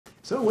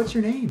So, what's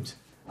your names?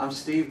 I'm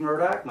Steve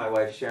Murdoch, my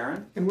wife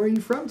Sharon. And where are you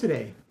from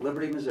today?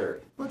 Liberty, Missouri.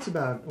 Well, it's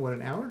about, what,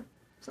 an hour?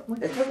 Something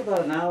like that? It took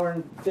about an hour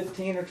and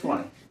 15 or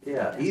 20.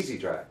 Yeah, easy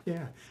drive.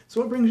 Yeah. So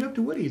what brings you up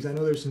to Woody's? I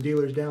know there's some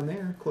dealers down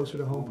there, closer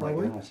to home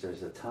probably. Oh my gosh,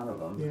 there's a ton of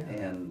them. Yeah.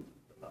 And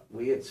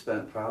we had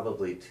spent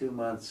probably 2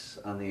 months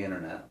on the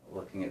internet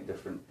looking at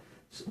different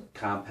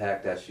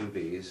compact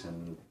SUVs,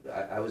 and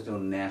I was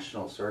doing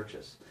national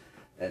searches.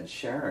 And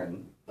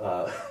Sharon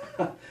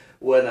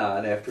went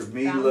on, after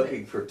me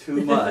looking for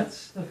 2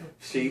 months,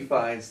 she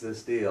finds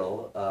this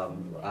deal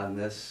on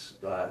this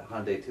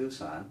Hyundai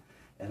Tucson,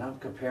 and I'm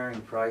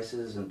comparing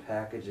prices and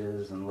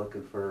packages and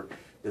looking for,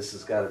 this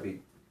has got to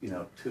be, you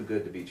know, too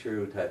good to be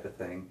true type of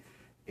thing.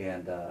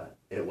 And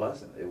it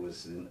wasn't. It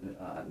was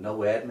no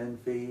admin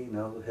fee,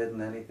 no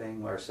hidden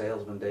anything. Our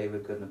salesman,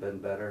 David, couldn't have been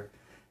better.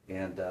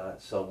 And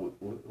so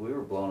we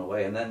were blown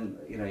away. And then,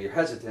 you know, you're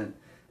hesitant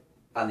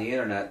on the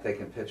internet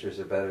thinking pictures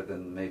are better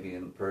than maybe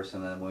in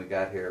person. And when we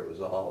got here,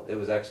 it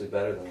was actually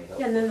better than we hoped.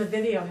 Yeah, and then the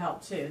video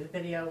helped too. The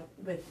video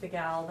with the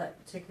gal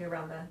that took you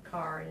around the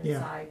car and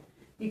inside.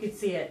 Yeah. You could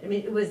see it. I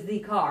mean, it was the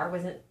car. It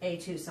wasn't a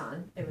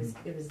Tucson. It was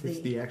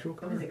the actual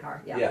car. It was the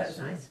car. Yeah, yes.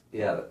 That was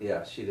nice.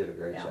 Yeah, she did a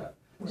great job.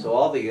 So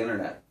all the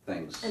internet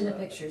things. And the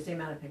pictures, the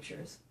amount of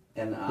pictures.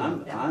 And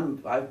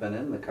I've been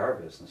in the car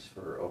business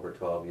for over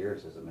 12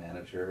 years as a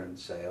manager in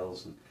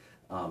sales, and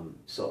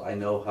so I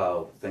know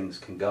how things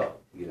can go.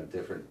 You know,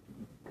 different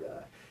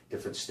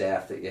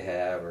staff that you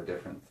have, or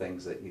different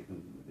things that you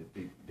can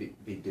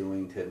be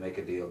doing to make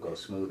a deal go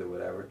smooth or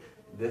whatever.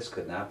 This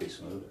could not be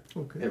smoother.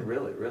 Okay. It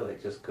really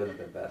just couldn't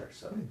have been better.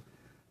 So.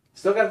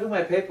 Still got to do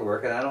my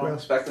paperwork, and I don't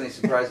expect any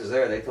surprises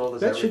there. They told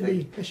us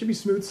everything. That should be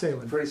smooth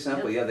sailing. Pretty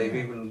simple, yeah. They've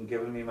even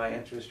given me my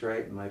interest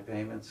rate and my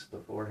payments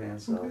beforehand,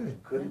 so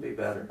couldn't be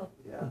better.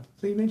 Yeah.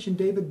 So you mentioned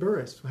David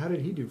Burris. How did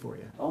he do for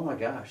you? Oh my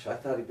gosh, I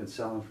thought he'd been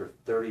selling for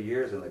 30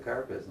 years in the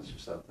car business or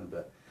something,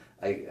 but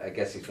I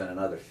guess he's been in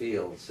other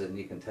fields, and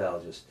you can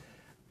tell just.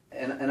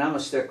 And I'm a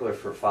stickler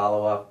for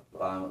follow-up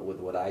with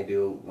what I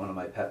do. One of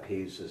my pet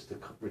peeves is to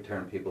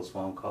return people's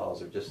phone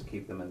calls or just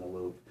keep them in the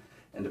loop.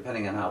 And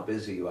depending on how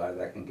busy you are,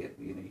 that can get,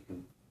 you know,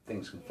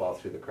 things can fall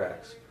through the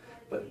cracks.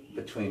 But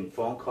between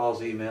phone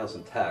calls, emails,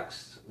 and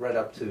texts, right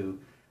up to,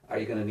 are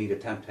you going to need a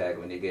temp tag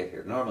when you get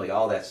here? Normally,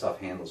 all that stuff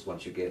handles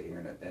once you get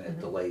here, and it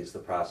delays the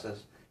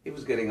process. He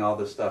was getting all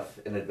this stuff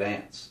in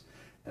advance,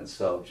 and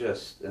so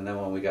and then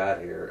when we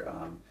got here,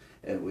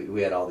 and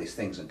we had all these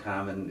things in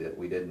common that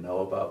we didn't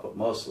know about, but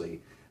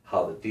mostly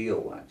how the deal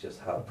went,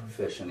 just how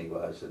proficient he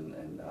was,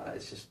 and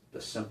it's just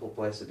a simple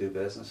place to do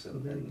business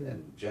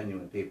and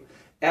genuine people.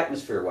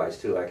 Atmosphere-wise,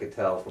 too, I could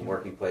tell from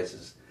working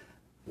places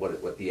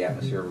what the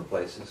atmosphere of a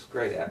place is.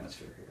 Great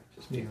atmosphere here,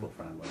 just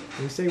people-friendly.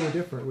 We say we're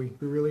different. We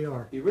really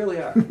are. You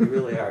really are. You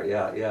really are,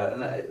 yeah.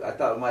 And I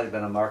thought it might have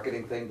been a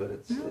marketing thing, but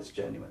it's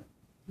genuine.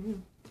 Yeah.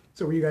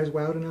 So were you guys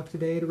wowed enough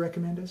today to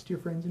recommend us to your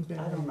friends and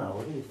family? I don't know.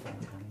 What do you think,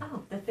 honey?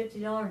 Oh, the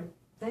 $50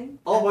 thing?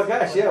 Oh my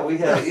gosh, yeah, we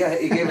had,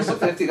 he gave us a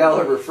 $50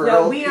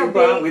 referral we are coupon.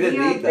 big, We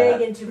didn't need that. that.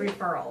 Big into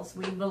referrals.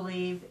 We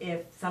believe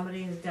if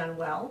somebody has done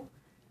well,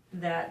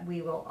 that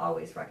we will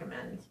always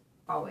recommend,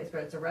 whether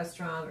it's a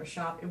restaurant or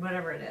shop,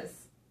 whatever it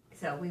is.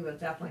 So we would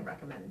definitely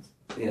recommend.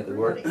 Yeah, the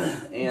word.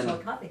 And,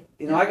 Chillicothe.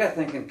 You know, I got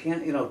thinking,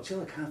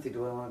 Chillicothe,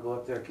 do I want to go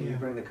up there? Can you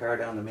bring the car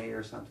down to me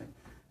or something?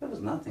 There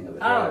was nothing of it.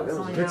 Oh,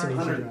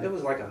 it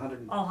was like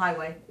 100. All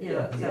highway.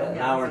 An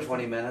hour and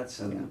 20 minutes,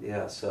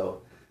 and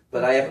so.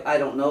 But I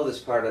don't know this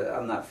part.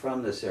 I'm not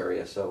from this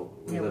area, so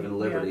we live in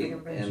Liberty,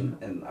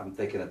 and I'm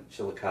thinking of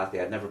Chillicothe.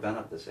 I'd never been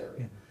up this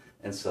area,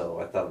 and so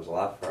I thought it was a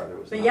lot farther.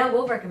 But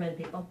we'll recommend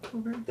people.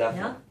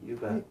 Definitely, you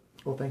bet.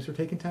 Well, thanks for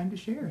taking time to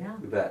share. Yeah.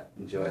 You bet.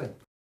 Enjoy it.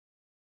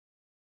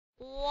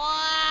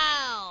 Wow.